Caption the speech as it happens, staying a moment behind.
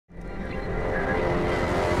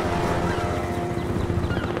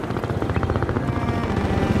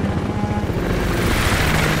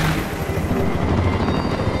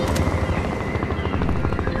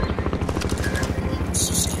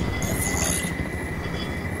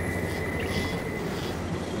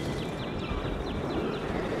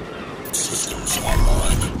Systems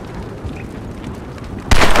online.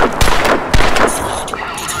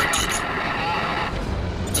 Threat detected.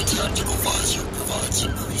 The tactical visor provides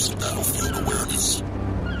increased battlefield awareness.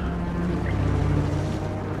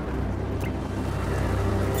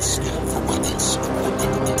 Scan for weapons,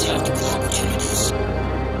 equipment, and tactical opportunities.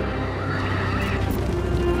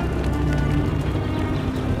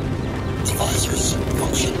 The visor's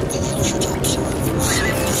function allows you to observe from a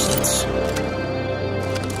safe distance.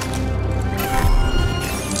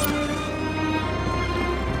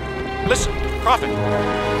 Listen, Prophet.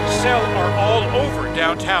 Cell are all over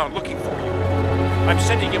downtown looking for you. I'm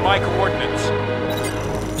sending you my coordinates.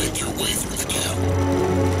 Make your way through the camp.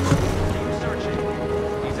 Keep searching.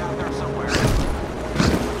 He's out there somewhere.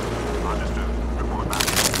 Understood. Report back.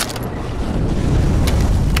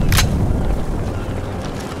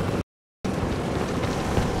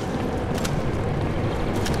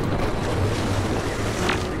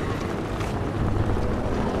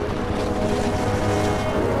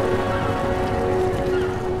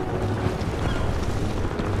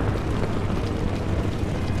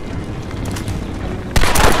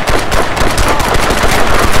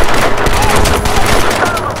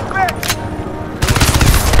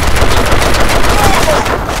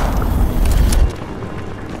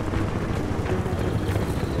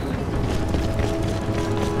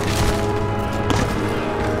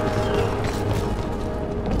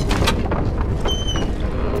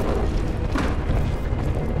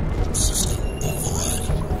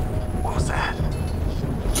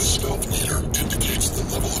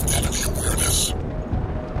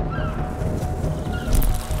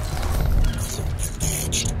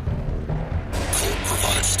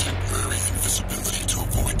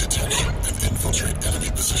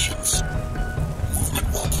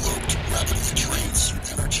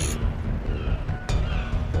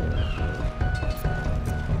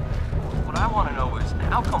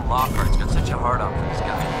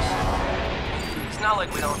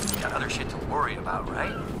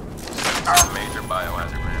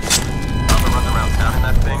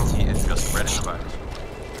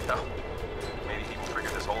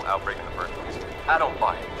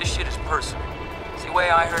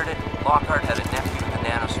 Lockhart had a nephew in the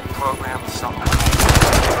nanosuit program with something.